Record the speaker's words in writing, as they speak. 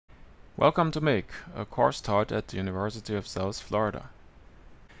Welcome to MAKE, a course taught at the University of South Florida.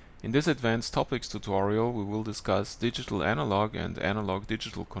 In this advanced topics tutorial we will discuss digital analog and analog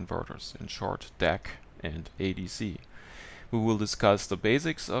digital converters, in short DAC and ADC. We will discuss the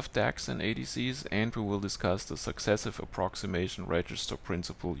basics of DACs and ADCs, and we will discuss the successive approximation register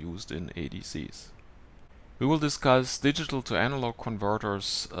principle used in ADCs. We will discuss digital to analog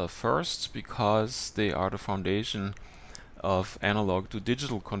converters first, because they are the foundation of analog to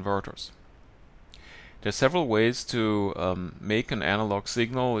digital converters. There are several ways to make an analog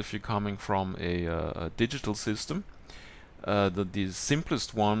signal if you're coming from a digital system. The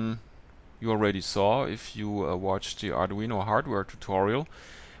simplest one you already saw if you watched the Arduino hardware tutorial.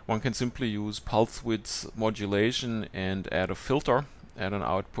 One can simply use pulse width modulation and add a filter at an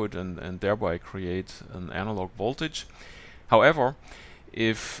output and thereby create an analog voltage. However,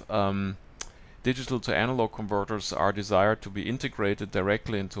 if digital to analog converters are desired to be integrated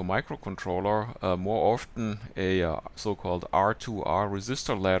directly into a microcontroller, more often a so-called R2R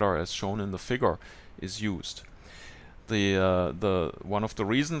resistor ladder, as shown in the figure, is used. One of the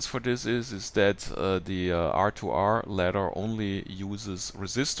reasons for this is that the R2R ladder only uses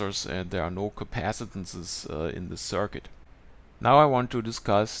resistors and there are no capacitances in the circuit. Now I want to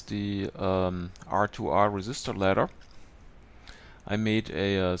discuss the R2R resistor ladder. I made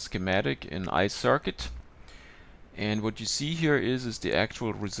a schematic in iCircuit, and what you see here is the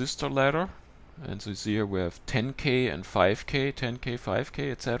actual resistor ladder. And so you see here we have 10K and 5K, 10K,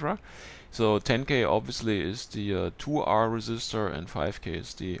 5K, etc. So 10K obviously is the 2R resistor and 5K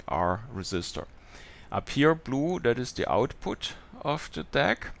is the R resistor. Up here blue, that is the output of the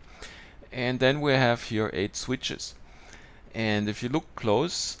DAC, and then we have here 8 switches. And if you look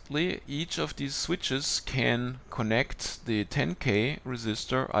closely, each of these switches can connect the 10K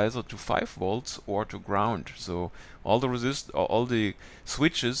resistor either to 5 volts or to ground. So all the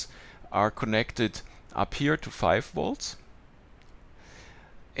switches are connected up here to 5 volts,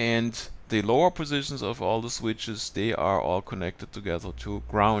 and the lower positions of all the switches, they are all connected together to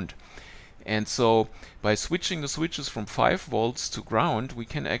ground. And so by switching the switches from 5 volts to ground, we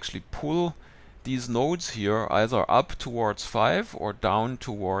can actually pull these nodes here either up towards 5 or down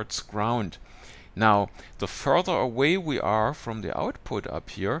towards ground. Now, the further away we are from the output up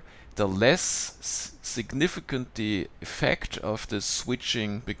here, the less significant the effect of this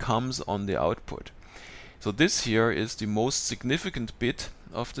switching becomes on the output. So this here is the most significant bit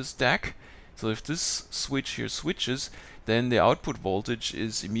of this DAC. So if this switch here switches, then the output voltage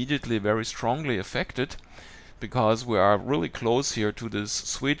is immediately very strongly affected, because we are really close here to this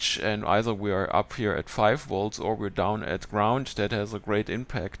switch, and either we are up here at 5 volts or we're down at ground. That has a great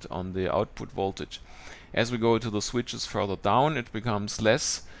impact on the output voltage. As we go to the switches further down, it becomes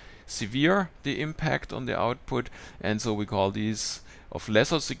less severe, the impact on the output, and so we call these of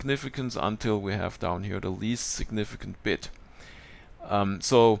lesser significance until we have down here the least significant bit.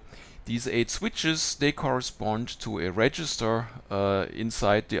 So these 8 switches, they correspond to a register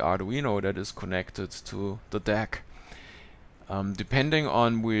inside the Arduino that is connected to the DAC. Depending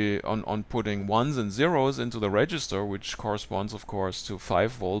on putting ones and zeros into the register, which corresponds of course to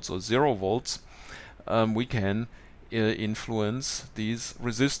 5 volts or 0 volts, we can influence these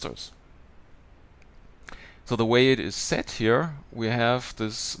resistors. So the way it is set here, we have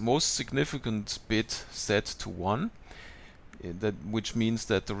this most significant bit set to 1. Which means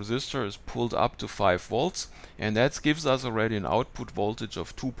that the resistor is pulled up to 5 volts, and that gives us already an output voltage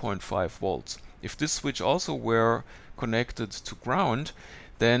of 2.5 volts. If this switch also were connected to ground,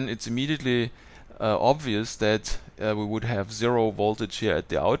 then it's immediately obvious that we would have 0 voltage here at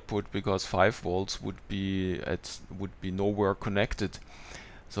the output, because 5 volts would be nowhere connected.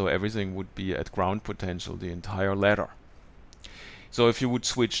 So everything would be at ground potential, the entire ladder. So if you would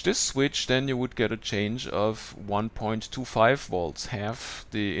switch this switch, then you would get a change of 1.25 volts, half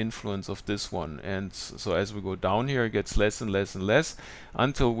the influence of this one. And so as we go down here, it gets less and less and less,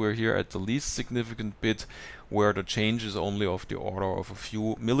 until we're here at the least significant bit, where the change is only of the order of a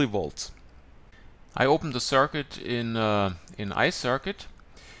few millivolts. I opened the circuit in iCircuit.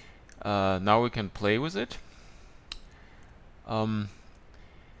 Now we can play with it. I'm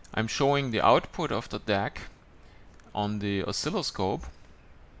showing the output of the DAC on the oscilloscope,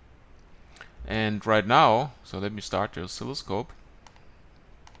 and right now, so let me start the oscilloscope.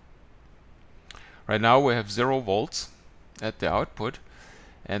 Right now we have 0 volts at the output,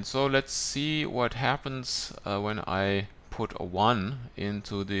 and so let's see what happens when I put a 1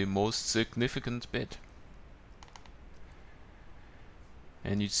 into the most significant bit.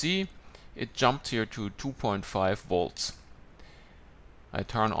 And you see it jumped here to 2.5 volts. I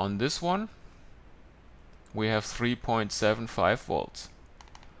turn on this one, we have 3.75 volts.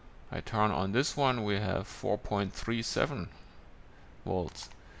 I turn on this one, we have 4.37 volts.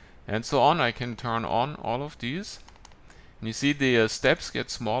 And so on. I can turn on all of these. And you see the steps get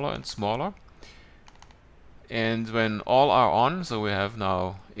smaller and smaller. And when all are on, so we have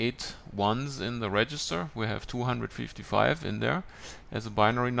now 8 ones in the register, we have 255 in there as a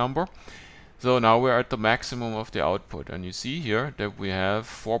binary number. So now we're at the maximum of the output, and you see here that we have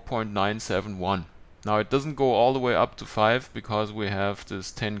 4.971. Now it doesn't go all the way up to 5 because we have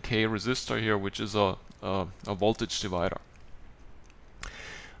this 10K resistor here, which is a voltage divider.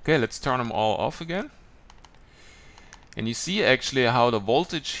 Okay, let's turn them all off again. And you see actually how the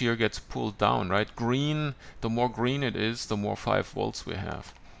voltage here gets pulled down, right? Green, the more green it is, the more 5 volts we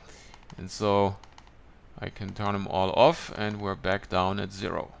have. And so I can turn them all off and we're back down at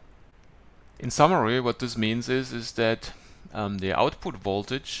 0. In summary, what this means is that the output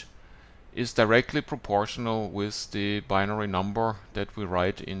voltage is directly proportional with the binary number that we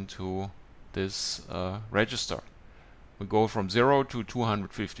write into this register. We go from 0 to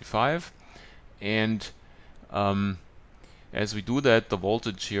 255, and as we do that, the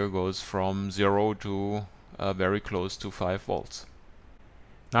voltage here goes from 0 to very close to 5 volts.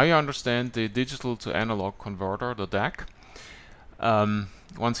 Now you understand the digital to analog converter, the DAC.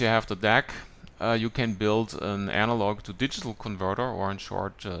 Once you have the DAC, you can build an analog to digital converter, or in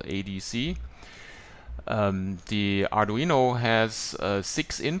short ADC. The Arduino has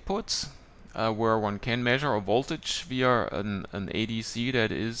 6 inputs where one can measure a voltage via an ADC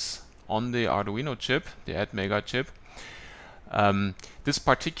that is on the Arduino chip, the ADMega chip. This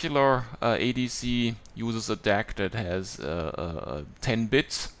particular ADC uses a DAC that has 10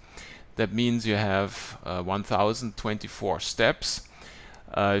 bits. That means you have 1024 steps.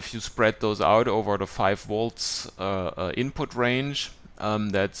 If you spread those out over the 5 volts input range,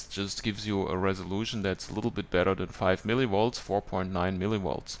 that just gives you a resolution that's a little bit better than 5 millivolts, 4.9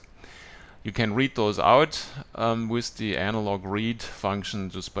 millivolts. You can read those out with the analog read function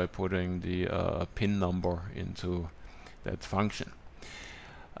just by putting the pin number into that function.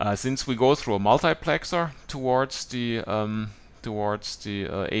 Since we go through a multiplexer towards the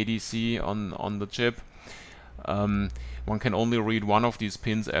ADC on the chip, one can only read one of these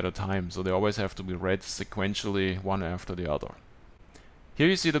pins at a time, so they always have to be read sequentially, one after the other. Here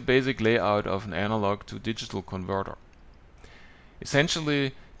you see the basic layout of an analog to digital converter.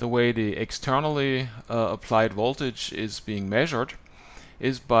 Essentially, the way the externally applied voltage is being measured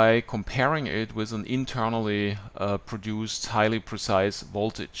is by comparing it with an internally produced highly precise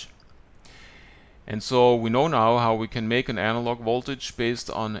voltage. And so we know now how we can make an analog voltage based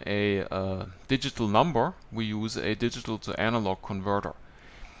on a digital number. We use a digital to analog converter.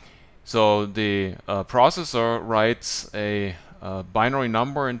 So the processor writes a binary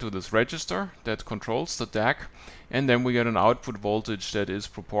number into this register that controls the DAC, and then we get an output voltage that is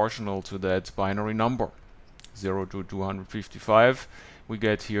proportional to that binary number. 0 to 255, we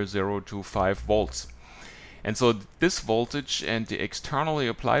get here 0 to 5 volts. And so this voltage and the externally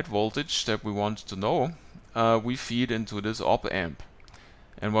applied voltage that we want to know, we feed into this op-amp.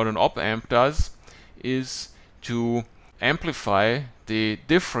 And what an op-amp does is to amplify the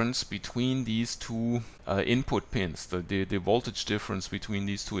difference between these two input pins, the voltage difference between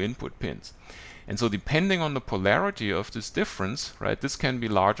these two input pins. And so depending on the polarity of this difference, right, this can be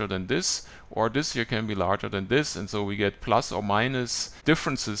larger than this, or this here can be larger than this, and so we get plus or minus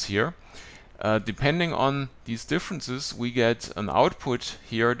differences here. Depending on these differences, we get an output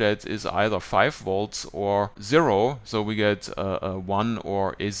here that is either 5 volts or 0, so we get a 1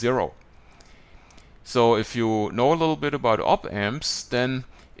 or a 0. So if you know a little bit about op-amps, then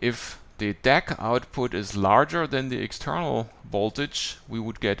if the DAC output is larger than the external voltage, we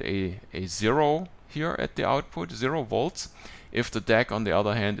would get a 0 here at the output, 0 volts. If the DAC, on the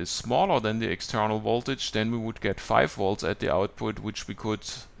other hand, is smaller than the external voltage, then we would get 5 volts at the output, which we could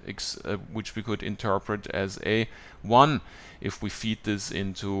interpret as a 1 if we feed this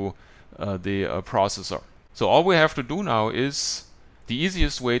into the processor. So all we have to do now is, the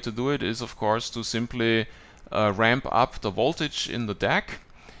easiest way to do it is, of course, to simply ramp up the voltage in the DAC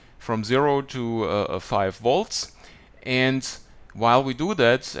from 0 to 5 volts. And while we do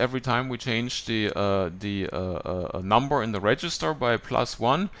that, every time we change the number in the register by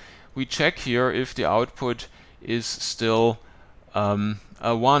 +1, we check here if the output is still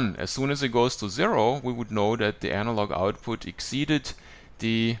a 1. As soon as it goes to 0, we would know that the analog output exceeded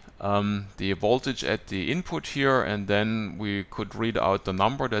the voltage at the input here, and then we could read out the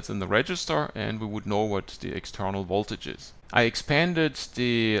number that's in the register, and we would know what the external voltage is. I expanded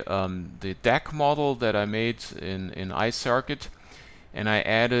the DAC model that I made in iCircuit, and I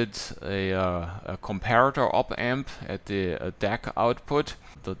added a comparator op-amp at the DAC output.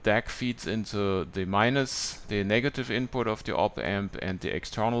 DAC feeds into the negative input of the op amp, and the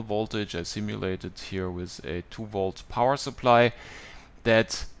external voltage I simulated here with a 2-volt power supply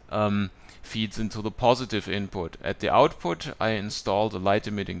that feeds into the positive input. At the output I installed a light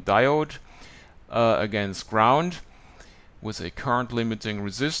emitting diode against ground with a current limiting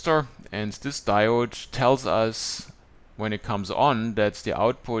resistor, and this diode tells us when it comes on that the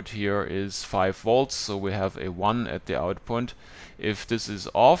output here is 5 volts, so we have a 1 at the output. If this is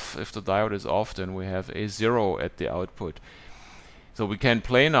off, if the diode is off, then we have a 0 at the output. So we can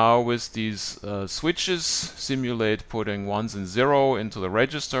play now with these switches, simulate putting 1s and 0 into the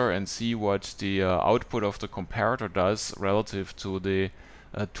register and see what the output of the comparator does relative to the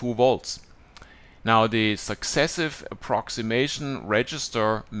 2 volts. Now the successive approximation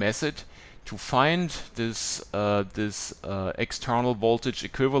register method to find this external voltage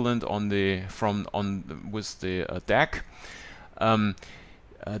equivalent with the DAC,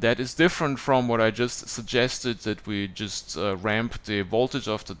 that is different from what I just suggested, that we just ramp the voltage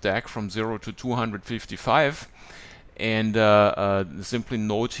of the DAC from 0 to 255, and simply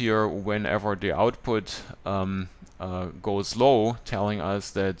note here whenever the output goes low, telling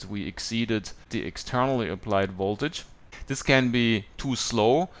us that we exceeded the externally applied voltage. This can be too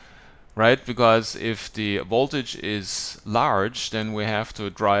slow, right? Because if the voltage is large, then we have to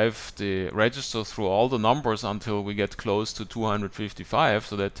drive the register through all the numbers until we get close to 255,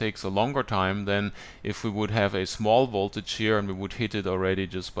 so that takes a longer time than if we would have a small voltage here and we would hit it already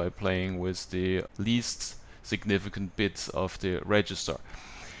just by playing with the least significant bits of the register.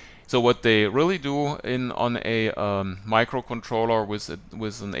 So what they really do on a microcontroller with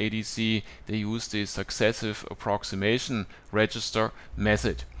an ADC, they use the successive approximation register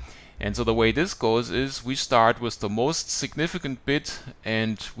method. And so the way this goes is we start with the most significant bit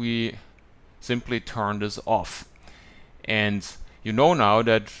and we simply turn this off. And you know now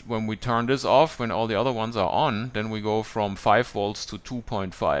that when we turn this off, when all the other ones are on, then we go from 5 volts to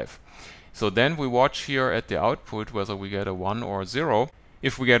 2.5. So then we watch here at the output whether we get a 1 or a 0.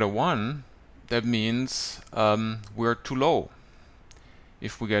 If we get a 1, that means we're too low.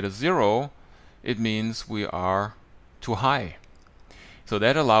 If we get a 0, it means we are too high. So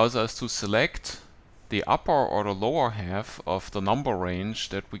that allows us to select the upper or the lower half of the number range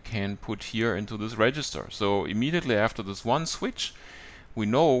that we can put here into this register. So immediately after this one switch, we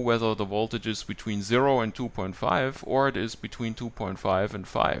know whether the voltage is between 0 and 2.5 or it is between 2.5 and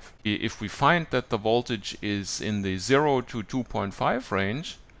 5. If we find that the voltage is in the 0 to 2.5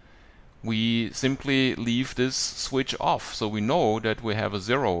 range, we simply leave this switch off, so we know that we have a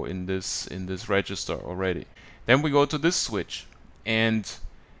 0 in this register already. Then we go to this switch, and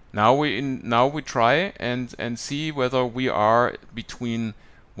now we try and see whether we are between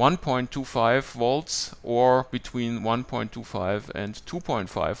 1.25 volts or between 1.25 and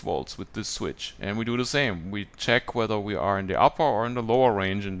 2.5 volts with this switch. And we do the same. We check whether we are in the upper or in the lower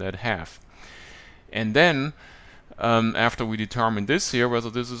range in that half. And then after we determine this here, whether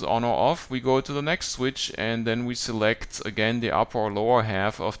this is on or off, we go to the next switch and then we select again the upper or lower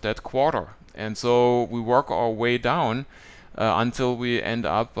half of that quarter. And so we work our way down until we end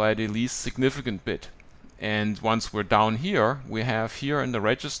up by the least significant bit. And once we're down here, we have here in the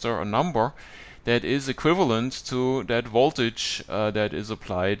register a number that is equivalent to that voltage that is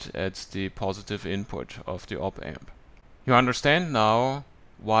applied at the positive input of the op amp. You understand now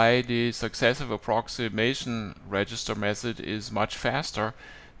why the successive approximation register method is much faster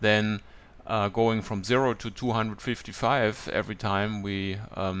than going from 0 to 255 every time we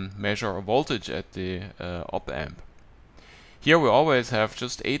measure a voltage at the op amp. Here we always have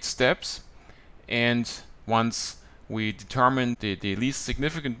just 8 steps, and once we determine the least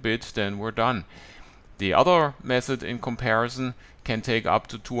significant bit, then we're done. The other method in comparison can take up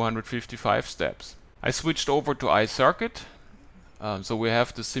to 255 steps. I switched over to iCircuit, so we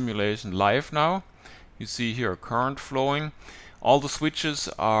have the simulation live now. You see here current flowing. All the switches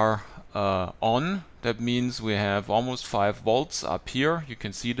are on. That means we have almost 5 volts up here. You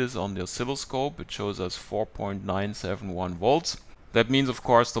can see this on the oscilloscope. It shows us 4.971 volts. That means, of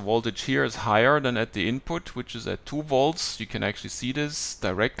course, the voltage here is higher than at the input, which is at 2 volts. You can actually see this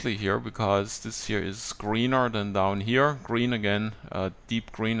directly here because this here is greener than down here. Green again,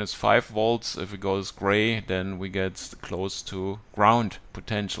 deep green is 5 volts. If it goes gray, then we get close to ground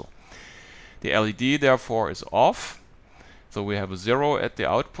potential. The LED therefore is off. So we have a 0 at the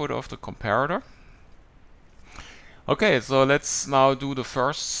output of the comparator. Okay, so let's now do the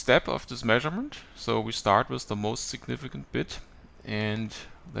first step of this measurement. So we start with the most significant bit, and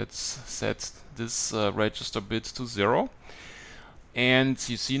let's set this register bit to 0. And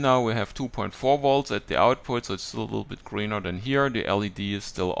you see now we have 2.4 volts at the output, so it's still a little bit greener than here. The LED is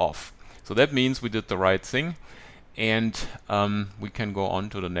still off. So that means we did the right thing, and we can go on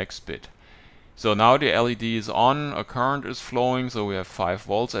to the next bit. So now the LED is on, a current is flowing, so we have 5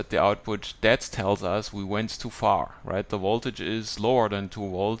 volts at the output. That tells us we went too far, right? The voltage is lower than 2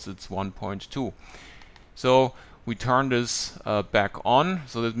 volts, it's 1.2. So we turn this back on,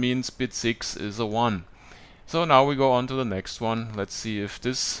 so that means bit 6 is a 1. So now we go on to the next one. Let's see if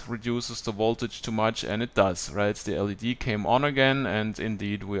this reduces the voltage too much, and it does, right? The LED came on again, and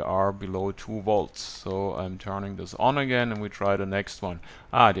indeed we are below 2 volts. So I'm turning this on again, and we try the next one.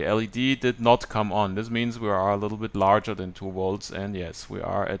 The LED did not come on. This means we are a little bit larger than 2 volts, and yes, we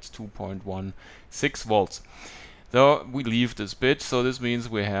are at 2.16 volts. So we leave this bit, so this means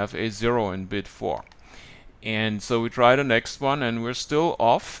we have a 0 in bit 4. And so we try the next one, and we're still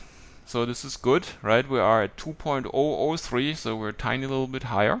off. So this is good, right? We are at 2.003, so we're a tiny little bit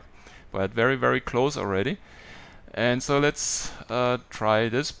higher, but very, very close already. And so let's try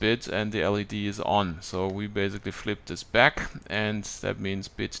this bit, and the LED is on. So we basically flip this back, and that means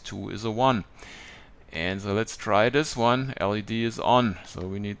bit 2 is a 1. And so let's try this one. LED is on, so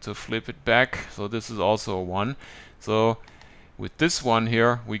we need to flip it back. So this is also a 1. So with this one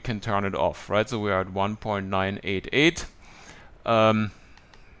here, we can turn it off, right? So we are at 1.988.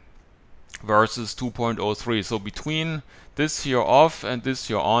 Versus 2.03. So between this here off and this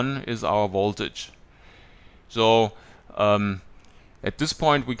here on is our voltage. So at this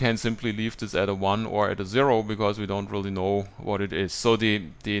point we can simply leave this at a 1 or at a 0 because we don't really know what it is. So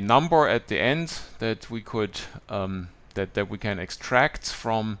the number at the end that we could that we can extract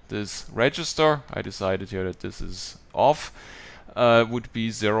from this register, I decided here that this is off, would be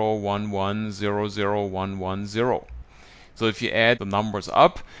 011001110. So if you add the numbers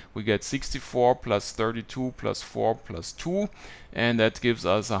up, we get 64 plus 32 plus 4 plus 2, and that gives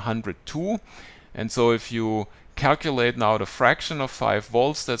us 102. And so if you calculate now the fraction of 5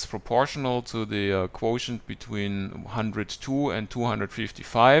 volts that's proportional to the quotient between 102 and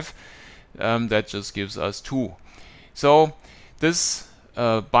 255, that just gives us 2. So this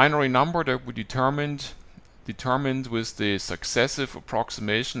binary number that we determined with the successive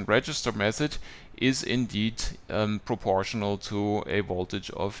approximation register method is indeed proportional to a voltage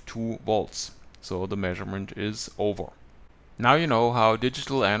of 2 volts. So the measurement is over. Now you know how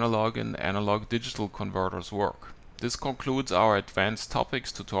digital analog and analog digital converters work. This concludes our advanced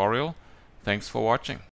topics tutorial. Thanks for watching.